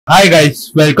Hi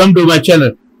guys, welcome to my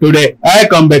channel. Today I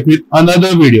come back with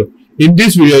another video. In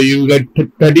this video you will get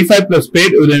 35 plus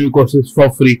paid Udemy courses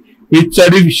for free with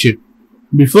certificate.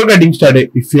 Before getting started,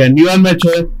 if you are new on my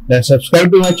channel, then subscribe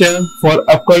to my channel for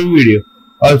upcoming video.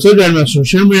 Also join my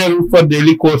social media group for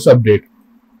daily course update.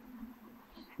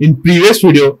 In previous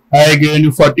video, I have given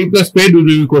you 40 plus paid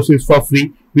Udemy courses for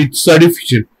free with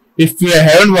certificate. If you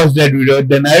haven't watched that video,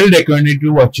 then I will recommend you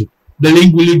to watch it. The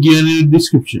link will be given in the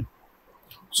description.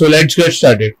 So let's get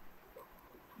started.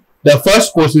 The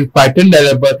first course is Python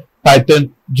Developer,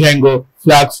 Python, Django,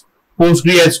 Flask,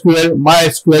 PostgreSQL,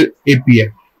 MySQL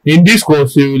API. In this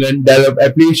course, you will learn develop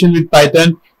application with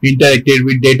Python, interact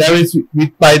with database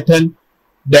with Python,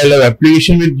 develop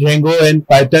application with Django and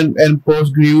Python and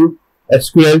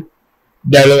PostgreSQL,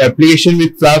 develop application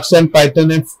with Flask and Python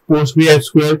and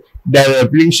PostgreSQL, develop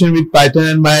application with Python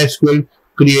and MySQL,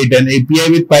 create an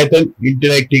API with Python,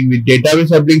 interacting with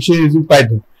database application using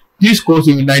Python. This course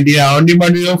is 99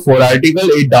 on-demand video, 4 articles,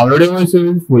 8 downloadable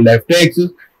services, full lifetime access,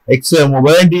 Excel,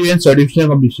 mobile and TV, and certification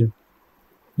completion.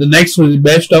 The next was the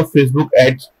best of Facebook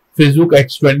ads, Facebook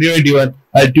Ads 2021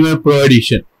 Ultimate Pro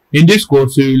Edition. In this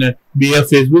course, you will be a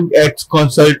Facebook Ads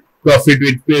consult profit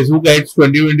with Facebook Ads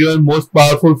 2021 most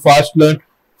powerful, fast-learn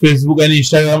Facebook and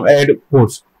Instagram ad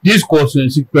course. This course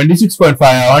is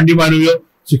 26.5 on-demand video,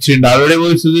 16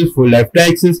 downloadable resources, full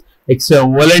lifetime access, Excel,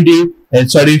 mobile and TV, and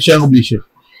certification completion.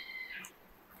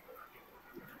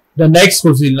 The next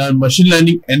course is learn machine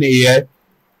learning and AI.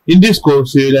 In this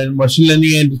course, you will learn machine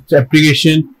learning and its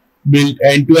application, build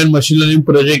end-to-end machine learning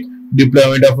project,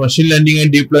 deployment of machine learning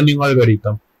and deep learning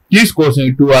algorithm. This course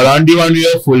is 2 hour on-demand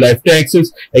video, full lifetime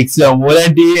access, Excel, mobile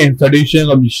and TV, and certification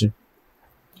completion.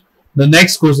 The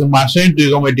next course is mastering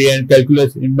trigonometry and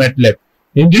calculus in MATLAB.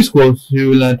 In this course, you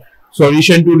will learn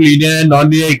solution to linear and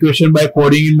nonlinear equation by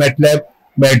coding in MATLAB,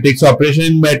 matrix operation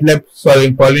in MATLAB,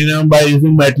 solving polynomial by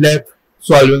using MATLAB,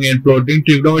 solving and plotting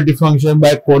trigonometry function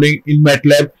by coding in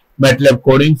MATLAB, MATLAB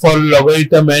coding for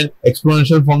logarithm and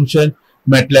exponential function,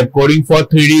 MATLAB coding for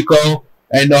 3D curve,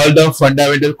 and all the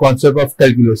fundamental concept of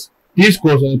calculus. This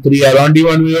course is 3 hour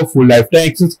on-demand video, full lifetime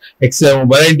access, Excel,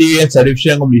 mobile and TV, and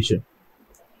certification completion.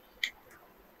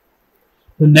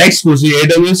 The next course is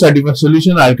AWS Certified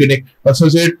Solution Architect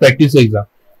Associate Practice Exam.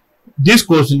 This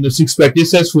course is the 6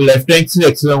 practice tests, full lifetime access,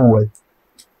 Excel, mobile.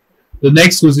 The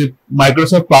next course is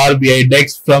Microsoft Power BI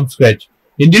DAX from scratch.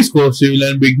 In this course, you will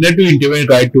learn beginner to intermediate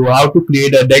guide to how to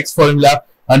create a DAX formula,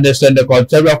 understand the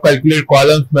concept of calculate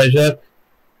columns, measure,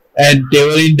 and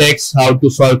table in DAX, how to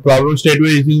solve problem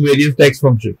statement using various DAX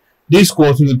functions. This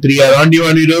course is a 3 hour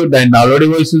on-demand video, 9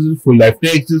 downloadable resources, full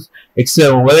lifetime access,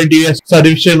 Excel, mobile and TV,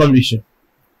 certification completion.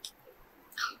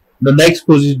 The next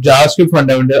course is JavaScript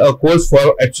Fundamental, a course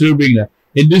for absolute beginner.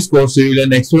 In this course, you will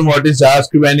learn explain what is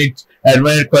JavaScript and its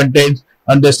advanced contents,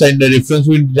 understand the difference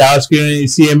between JavaScript and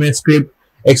CMS script,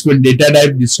 explain data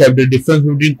type, describe the difference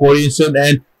between coordination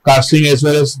and casting as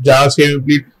well as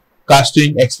JavaScript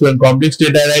casting, explain complex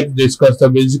data types, discuss the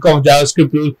basics of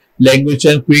JavaScript rules, language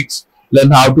and quirks,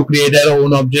 learn how to create our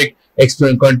own object,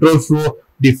 explain control flow,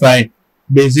 define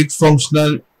basic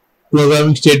functional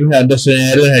programming statement, understand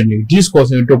error handling. This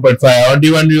course is 2.5 hour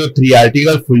on-demand video, 3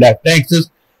 articles, full lifetime access,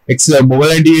 Excel,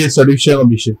 mobile and TV, certification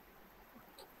completion.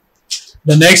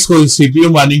 The next course is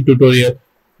CPU mining tutorial,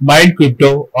 Mine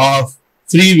Crypto of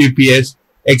free VPS,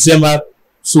 XMR,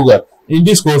 Sugar. In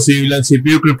this course, you will learn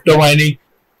CPU crypto mining,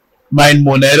 mine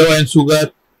Monero and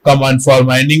Sugar, command for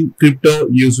mining crypto,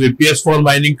 use VPS for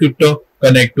mining crypto,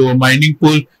 connect to a mining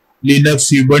pool,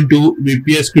 Linux, Ubuntu,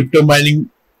 VPS crypto mining,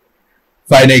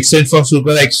 find exchange for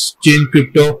Sugar, exchange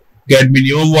crypto, get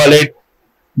minimum wallet,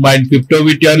 mine crypto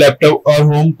with your laptop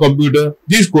or home computer.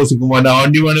 This course is 1 hour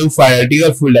on-demand, 5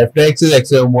 articles, full lifetime access,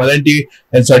 Excel, mobile and TV,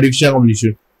 and certification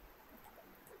completion.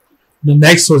 The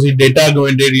next course is data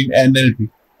argumented in NLP.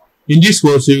 In this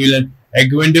course, you will learn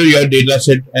argumentate your data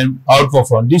set and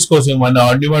outperform. This course is 1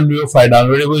 hour on-demand video, 5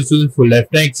 downloadable resources, full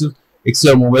lifetime access,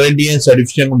 Excel, mobile and TV, and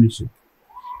certification completion.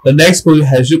 The next course is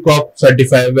HashiCorp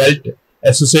Certified Wealth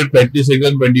Associate Practice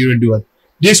Exam 2021.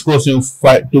 This course is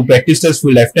 2 practice tests,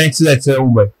 full lifetime access, Excel,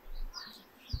 mobile.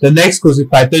 The next course is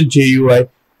Python GUI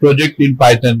project in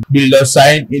Python. Build a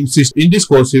sign-in system. In this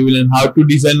course, you will learn how to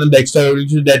design the extra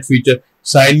application that feature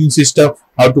sign-in system,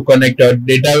 how to connect a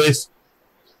database,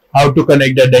 how to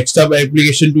connect the desktop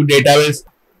application to database,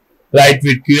 write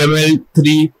with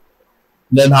QML3,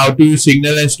 then how to use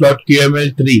signal and slot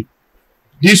QML3.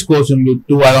 This course includes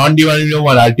 2 hour on-demand video,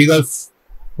 1 article,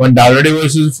 1 downloadable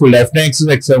resources, full lifetime access,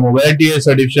 Excel, mobile and TV,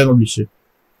 certification completion.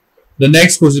 The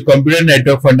next course is Computer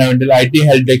Network Fundamental, IT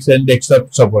Help Desk and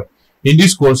Desktop Support. In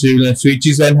this course, you will learn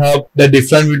switches and hub, the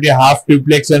difference between half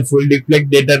duplex and full duplex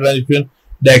data transmission,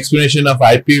 the explanation of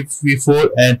IPv4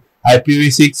 and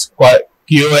IPv6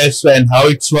 QoS and how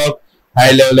it's work,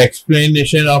 high-level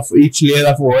explanation of each layer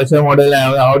of OSI model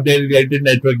and how they related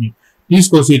networking. This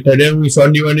course is 30 minutes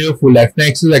on demand, full lifetime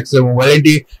access,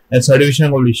 mobility, and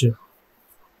certification completion.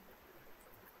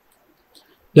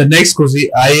 The next course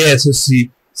is IASSC,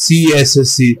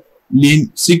 CSSC,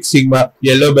 Lean Six Sigma,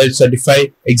 Yellow Belt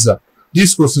Certified Exam.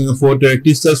 This course is for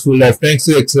practitioners full lifetime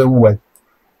access mobile.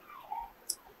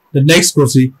 The next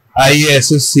course is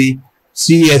IASSC,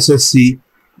 CSSC,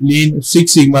 Lean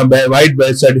Six Sigma White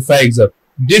Belt Certified Exam.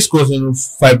 This course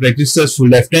is 5 practitioners full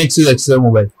lifetime access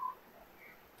mobile.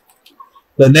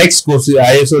 The next course is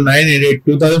ISO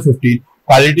 988-2015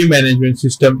 Quality Management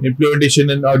System Implementation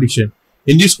and Audition.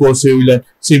 In this course, you will learn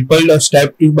simple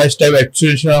step-by-step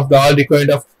explanation of the all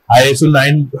requirement of ISO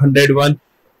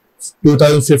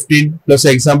 901-2015 plus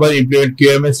example implement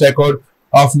QMS record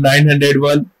of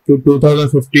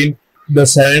 901-2015, the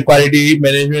 7 quality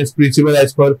management principle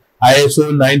as per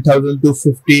ISO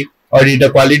 9000-250, audit the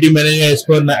quality management as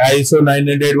per ISO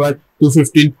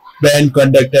 901-215, plan,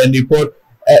 conduct and report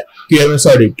QMS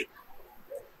audit.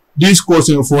 This course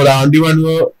is for on-demand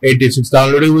 86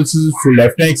 downloadable full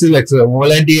lifetime access,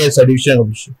 mobility and certification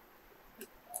completion.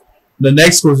 The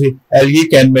next course is LG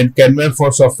Kanban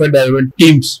for software development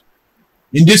teams.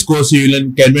 In this course, you will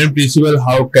learn Kanban principle,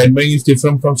 how Kanban is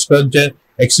different from Scrum and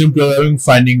extreme programming,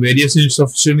 finding various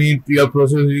instructions in your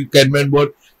process in Kanban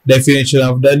board, definition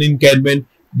of done in Kanban,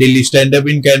 daily stand-up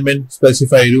in Kanban,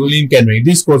 specify rule in Kanban.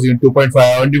 This course is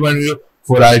 2.5 on-demand video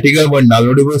for article 1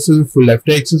 downloadable full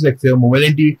lifetime access,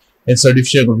 mobility and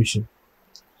certification completion.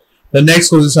 The next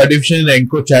course is certification in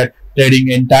Enco Chat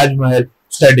Trading and Taj Mahal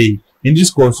Study. In this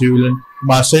course, you will learn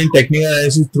mastering technical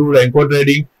analysis through Renko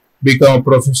Trading, become a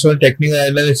professional technical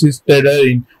analysis trader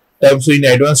in terms in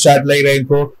advanced chart like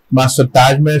Renko, master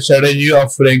Taj Mahal strategy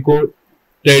of Renko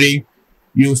Trading,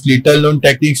 use little known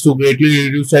techniques to greatly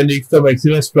reduce and reach the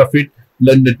maximum profit,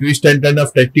 learn the twist and turn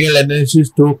of technical analysis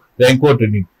through Renko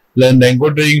Trading, learn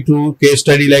Renko Trading through case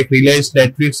study like Reliance,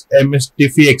 Netflix, MS,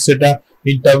 Tiffy, etc.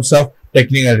 in terms of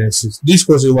technical analysis. This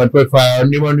course is 1.5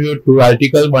 on-demand video, 2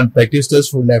 article, 1 practice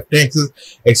test for lifetime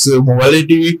access,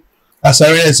 mobility,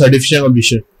 assignment and certification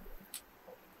completion.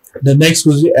 The next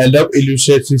course is Adobe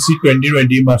Illustrator CC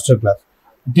 2020 Masterclass.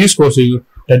 This course is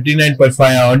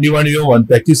 39.5 on-demand video, 1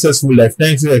 practice test for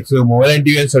lifetime access,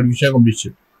 mobility and certification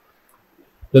completion.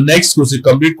 The next course is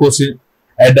complete course in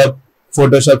Adobe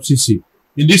Photoshop CC.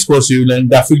 In this course, you will learn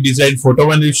graphic design, photo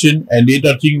manipulation, and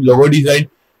retouching, logo design,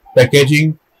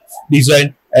 packaging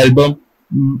design, album,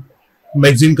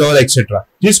 magazine cover, etc.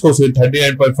 This course is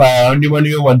 39.5 on-demand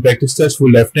video, 1 practice test,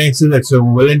 full lifetime access,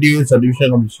 mobility and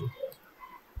certification completion.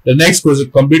 The next course is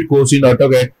complete course in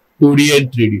AutoCAD 2D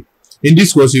and 3D. In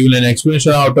this course, you will learn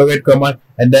explanation of AutoCAD command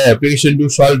and the application to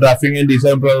solve drafting and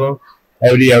design problem.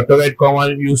 Every AutoCAD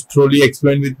command used thoroughly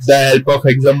explained with the help of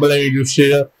example and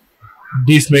illustrator.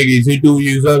 This makes easy to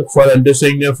user for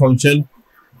understanding the function.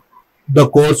 The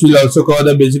course will also cover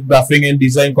the basic drafting and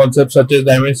design concepts such as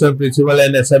dimension principle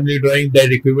and assembly drawing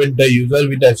that equip the user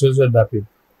with associated drafting.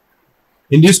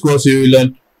 In this course, you will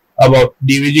learn about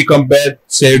DVG compare,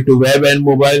 save to web and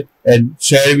mobile, and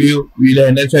share view will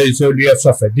enhance the usability of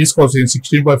software. This course is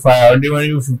 16.5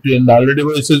 on-demand 50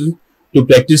 downloadable resources to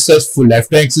practice such full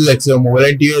lifetime access,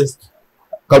 mobility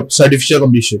and certification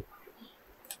completion.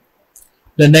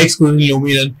 The next course is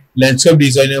Luminance Landscape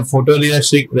Design and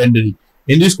Photorealistic Rendering.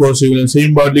 In this course, you will learn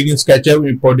scene modeling in SketchUp,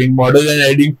 importing models and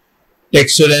adding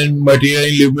texture and material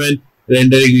in Luminance,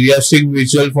 rendering realistic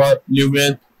visual for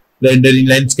Luminance, rendering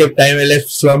landscape time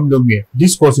elapsed from Luminance.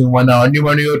 This course is 1 hour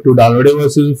on-demand video, 2 downloadable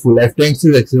versus full lifetime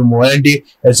access, mobility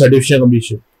and certification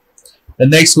completion. The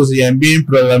next course is MBA in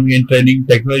Programming and Training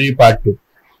Technology Part 2.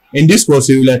 In this course,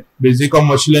 you will learn basic of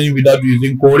machine learning without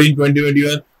using code in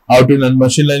 2021, how to learn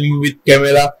machine learning with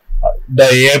camera, the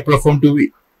AI platform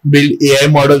to build AI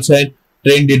models and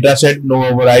train data set, know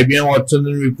over IBM, Watson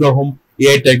and Wipro Home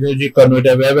AI technology, convert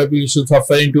a web application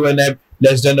software into an app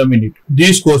less than a minute.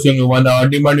 This course is 1 hour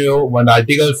on-demand video, 1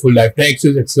 article, full lifetime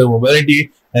access,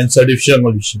 mobility and certification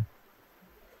completion.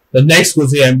 The next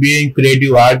course is MBA in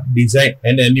Creative Art, Design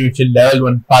and Animation Level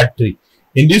 1 Part 3.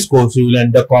 In this course, you will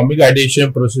learn the comic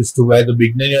ideation process to where the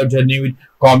beginning your journey with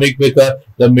comic maker,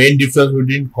 the main difference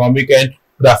between comic and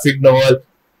graphic novel,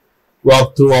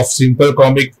 walkthrough of simple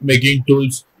comic making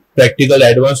tools, practical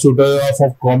advanced tutorial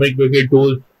of comic making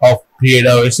tool of create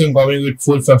a western comic with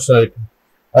full functionality,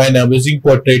 an amazing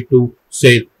portrait to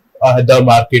sell the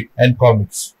market and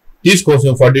comics. This course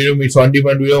in 42 minutes on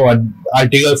demand video, one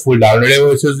article full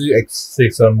downloadable versus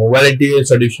X6 on mobile and TV and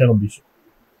certification completion.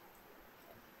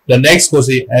 The next course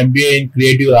is MBA in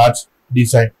Creative Arts,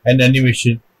 Design and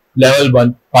Animation, Level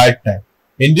 1, Part 9.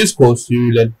 In this course, you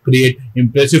will learn create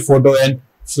impressive photo and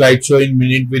slideshow in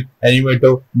minute with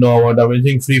Animator, know about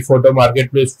amazing free photo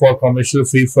marketplace for commercial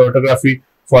free photography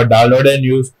for download and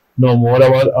use, know more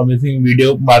about amazing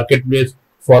video marketplace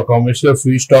for commercial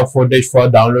free stock footage for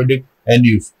downloading and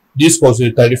use. This course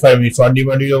is 35 minutes on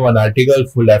demand video, one article,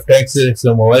 full lifetime access,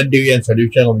 mobile TV and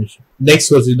certification completion. Next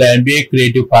course is the MBA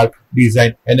Creative Art,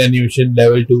 Design and Animation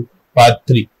Level 2, Part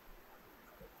 3.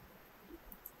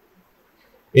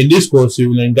 In this course, you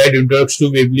will get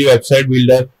introduction to Weebly website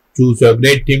builder, choose a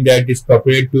great theme that is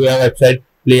appropriate to your website,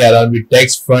 play around with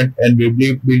text front and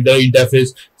Weebly builder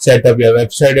interface, set up your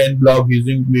website and blog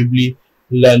using Weebly,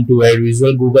 learn to add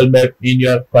visual Google Map in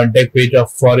your contact page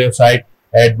for your site,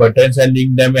 add buttons and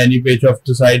link them any page of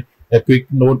the site, a quick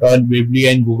note on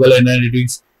Weebly and Google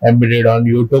Analytics embedded on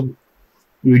YouTube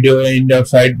video in your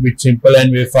site with simple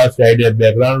and very fast, add a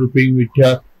background grouping with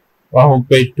your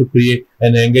homepage to create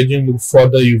an engaging look for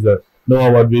the user. Know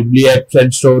about Weebly apps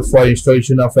and stores for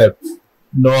installation of apps.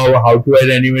 Know how to add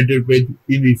animated page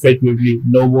in Effect Weebly.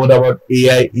 Know more about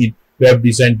AI in web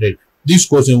design trade. This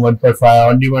course in 1.5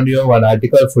 on demand video, one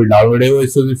article, full downloadable,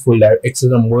 so with full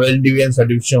access on mobile TV and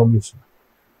certification completion.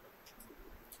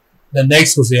 The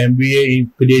next course is MBA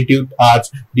in Creative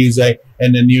Arts, Design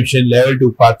and Animation Level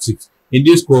 2, Part 6. In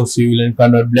this course, you will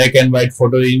convert black and white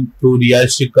photo into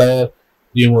realistic color,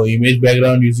 remove image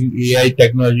background using AI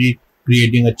technology,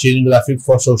 creating a changing graphic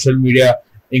for social media,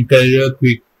 incredibly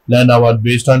quick, learn about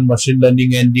based on machine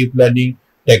learning and deep learning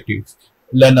tactics,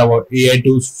 learn about AI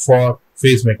tools for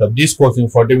face makeup. This course in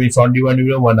 40 minutes on demand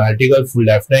video, one article, full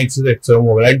lifetime access,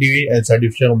 mobile TV and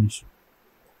certification completion.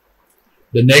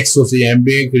 The next course is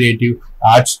MBA Creative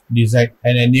Arts, Design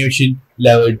and Animation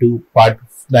Level 2, Part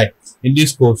 9. In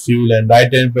this course, you will learn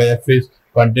write and paraphrase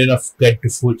content of get to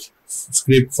full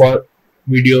script for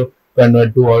video,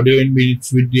 convert to audio in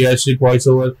minutes with realistic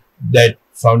voiceover that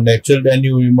sound natural and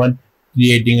human,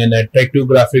 creating an attractive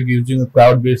graphic using a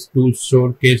cloud-based tool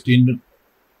showcased in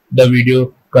the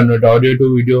video, convert audio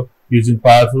to video using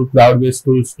powerful cloud-based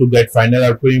tools to get final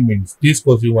output in minutes. This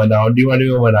course is one on demand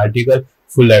video, one article,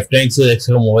 full lifetime access,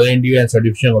 mobile and TV and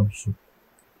certification completion.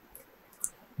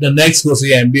 The next course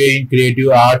is MBA in Creative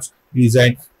Arts,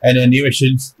 Design and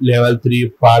Animations Level 3,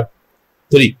 Part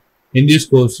 3. In this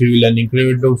course, you will learn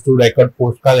incredible tools to record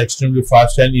postcards extremely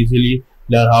fast and easily,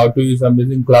 learn how to use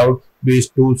amazing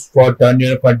cloud-based tools for turn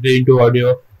your content into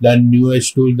audio, learn new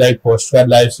age tools like postcard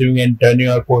live streaming and turn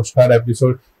your postcard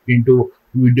episode into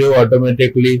video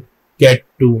automatically. Get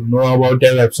to know about a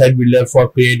website builder for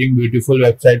creating beautiful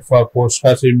website for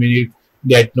postcards in minutes.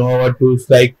 Get know about tools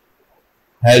like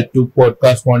help to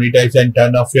podcast monetize and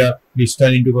turn off your listener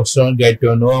into customer. Get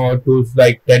to know about tools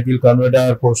like that will convert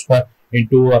our postcard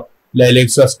into a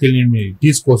Alexa skill in minutes.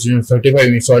 This course is 35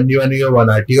 minutes on demand video, one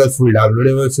article, full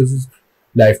downloadable versus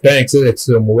lifetime access,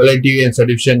 mobile TV and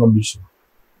certification completion.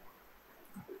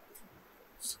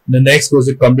 The next course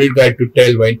is complete guide to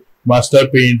Tailwind, master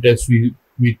paid interest with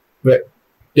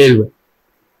Tailwind.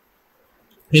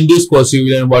 In this course, you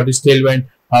will learn what is Tailwind,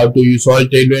 how to use all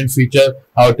Tailwind features,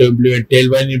 how to implement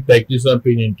Tailwind in practice on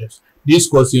paid interest. This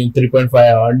course is 3.5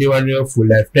 on demand video, full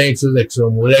lifetime access,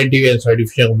 mobile TV and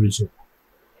certification completion.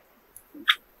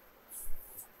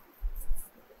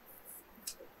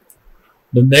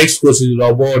 The next course is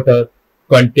Robot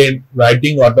Content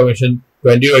Writing Automation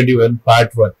 2021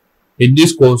 Part 1. In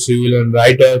this course, you will learn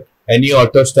write any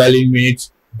author style in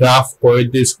minutes, draft,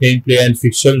 poetry, screenplay and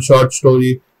fiction short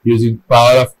story using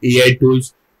power of AI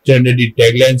tools, generate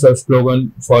taglines or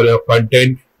slogan for your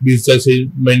content, business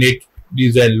in minutes,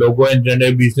 design logo and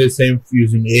generate business name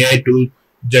using AI tools,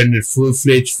 generate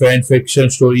full-fledged fan fiction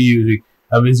story using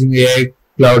amazing AI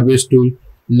cloud-based tool,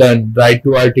 learn write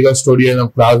to article story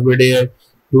and class-based AI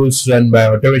tools run by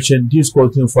automation. This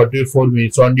course in 44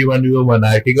 minutes on demand video, one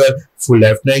article, full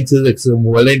lifetime access,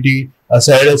 mobile TV,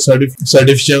 aside of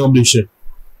certification completion.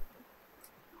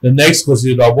 The next course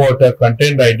is Robot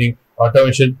Content Writing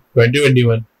Automation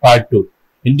 2021 Part 2.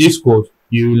 In this course,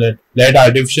 you will learn let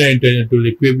artificial intelligence to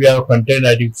equip your content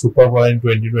writing superpower in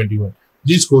 2021.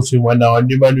 This course is one on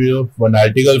demand video, one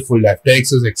article, full lifetime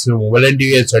access, mobile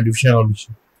TV and certification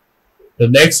completion. The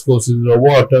next course is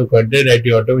Robot Content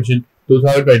Writing Automation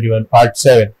 2021 Part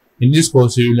 7. In this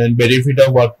course, you will learn benefit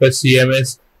of WordPress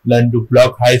CMS, learn to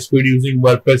block high speed using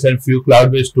WordPress and few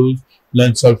cloud-based tools,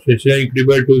 learn some special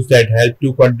incredible tools that help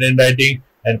to content writing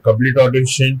and complete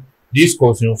automation, This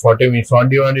course in 40 minutes on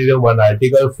demand is one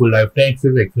article, full lifetime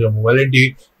access, extra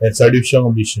mobility, and certification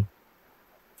completion.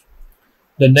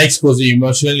 The next course is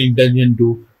Emotional Intelligence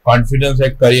to Confidence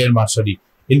and Career Mastery.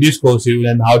 In this course, you will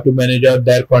learn how to manage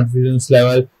their confidence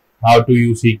level, how to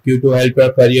use EQ to help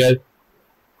your career.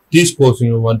 This course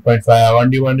in 1.5 hour on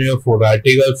demand for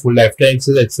article, full lifetime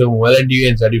access, extra mobility,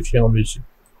 and certification completion.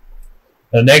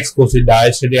 The next course is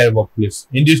Diversity at Workplace.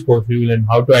 In this course, you will learn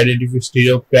how to identify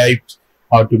stereotypes,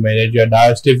 how to manage your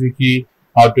diversity,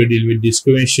 how to deal with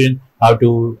discrimination, how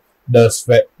to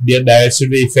the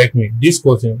diversity effect me. This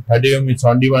course in 30 minutes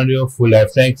on demand full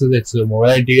lifetime access, extra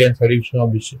mobility, and certification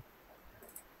completion.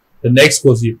 The next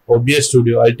course is OBS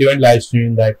Studio Ultimate Live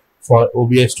Streaming Guide for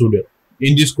OBS Studio.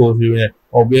 In this course, you will learn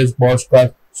OBS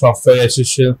podcast, software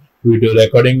assistant, video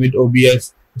recording with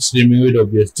OBS, streaming with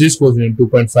OBS. This course in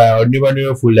 2.5 hour on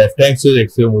demand full lifetime access,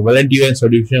 extra mobility, and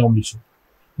certification completion.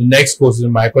 The next course is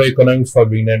Microeconomics for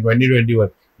Beginner 2021.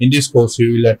 In this course,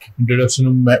 you will learn Introduction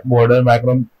to Modern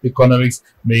Macroeconomics,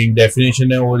 meaning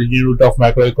definition and origin root of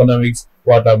macroeconomics,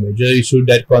 what are major issues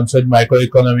that concern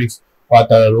macroeconomics,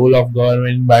 what are the role of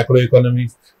government in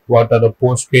macroeconomics, what are the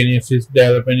post-Keynesian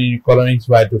development in economics,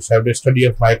 why to start the study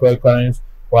of microeconomics,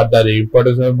 what are the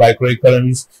importance of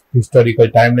microeconomics, historical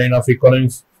timeline of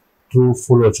economics through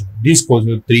flowchart. This course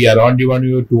will 3 hour on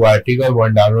demand, 2 article,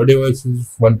 1 download devices,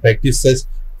 1 practice test,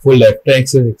 full lifetime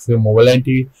access, extra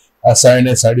mobility, assignment,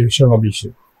 and certification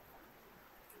completion.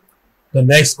 The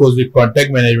next course is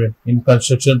Contract Management in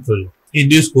Construction Project. In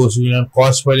this course, we learn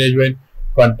cost management,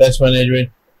 contracts management,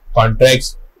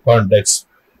 contracts,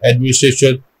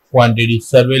 administration, quantity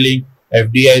surveilling,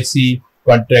 FDIC,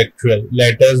 contractual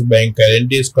letters, bank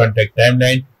guarantees, contract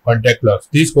timeline, contract loss.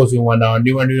 This course is 1 hour on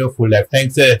demand, full lifetime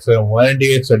access, extra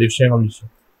warranty, and certification completion.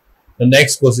 The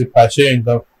next course is Passive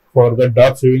Income for the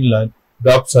Dropshipping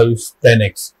Drop Service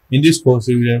 10x. In this course,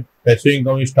 you will learn passive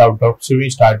income is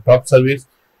dropshipping, start drop service,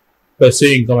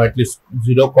 passive income at least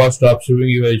zero cost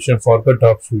dropshipping evaluation for the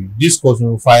dropshipping. This course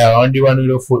will 5 hour on demand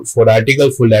for article,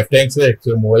 full lifetime access,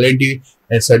 extra mobility,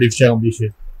 and certification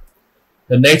completion.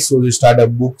 The next course is Start a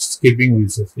Bookkeeping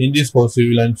Business. In this course, you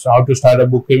will learn how to start a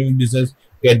bookkeeping business,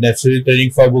 get necessary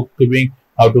training for bookkeeping,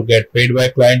 how to get paid by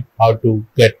client, how to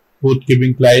get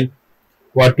bookkeeping client,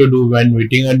 what to do when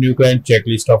meeting a new client,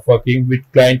 checklist of working with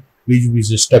client, which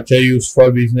business structure used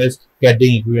for business,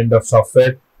 getting equivalent of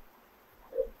software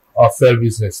of your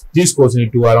business. This course in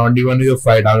 2 hour on demand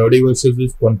 5 downloadable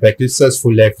services, 1 practice,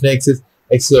 full lifetime access,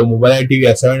 extra mobility,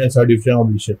 assignment, and certification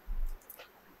completion.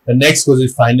 The next course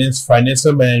is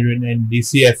Financial Management and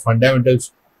DCF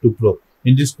Fundamentals to Pro.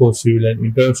 In this course, you will learn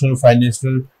Introduction to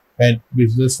Financial and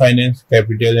Business Finance,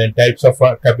 Capital and types of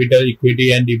capital,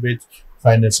 equity and debates,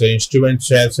 financial instruments,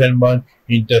 shares and bonds,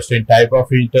 interest and type of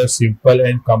interest, simple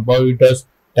and compound interest,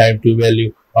 time to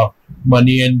value of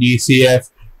money and DCF,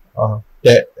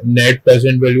 net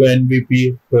present value,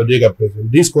 NVP, project appraisal.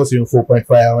 This course is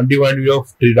 4.5 on demand video,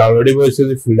 3 downloadable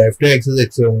services, full lifetime access,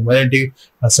 extra mobility,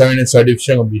 assignment, and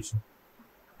certification completion.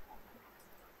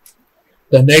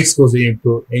 The next course is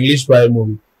Improve English by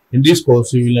Movie. In this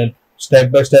course, you will learn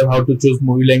step by step how to choose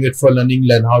movie language for learning,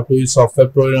 learn how to use software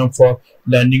program for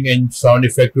learning and sound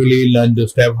effectively, learn the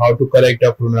step how to correct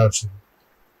your pronunciation.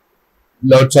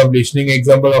 Lots of listening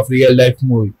example of real life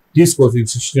movie. This course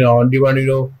is 16 on demand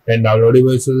video, 10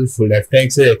 downloadable services, full lifetime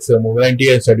access, extra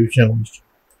mobility, and certification completion.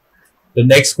 The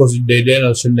next course is Daily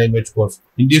Russian Language course.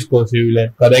 In this course, you will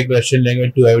learn correct Russian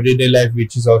language to everyday life,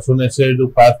 which is also necessary to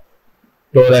pass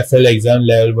TOEFL exam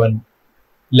level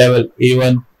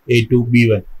A1, A2,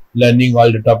 B1. Learning all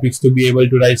the topics to be able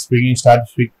to write, speaking, start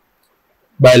speaking.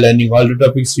 By learning all the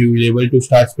topics, you will be able to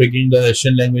start speaking the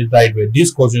Russian language right way.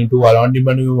 This course in 2 hour on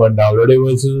demand video, 1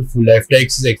 downloadable services, full lifetime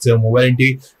access, extra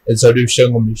mobility, and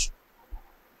certification completion.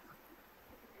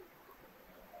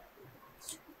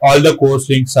 All the course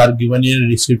links are given in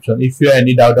the description. If you have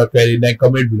any doubt or query, then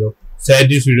comment below. Share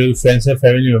this video with friends and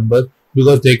family members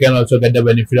because they can also get the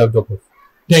benefit of the course.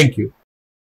 Thank you.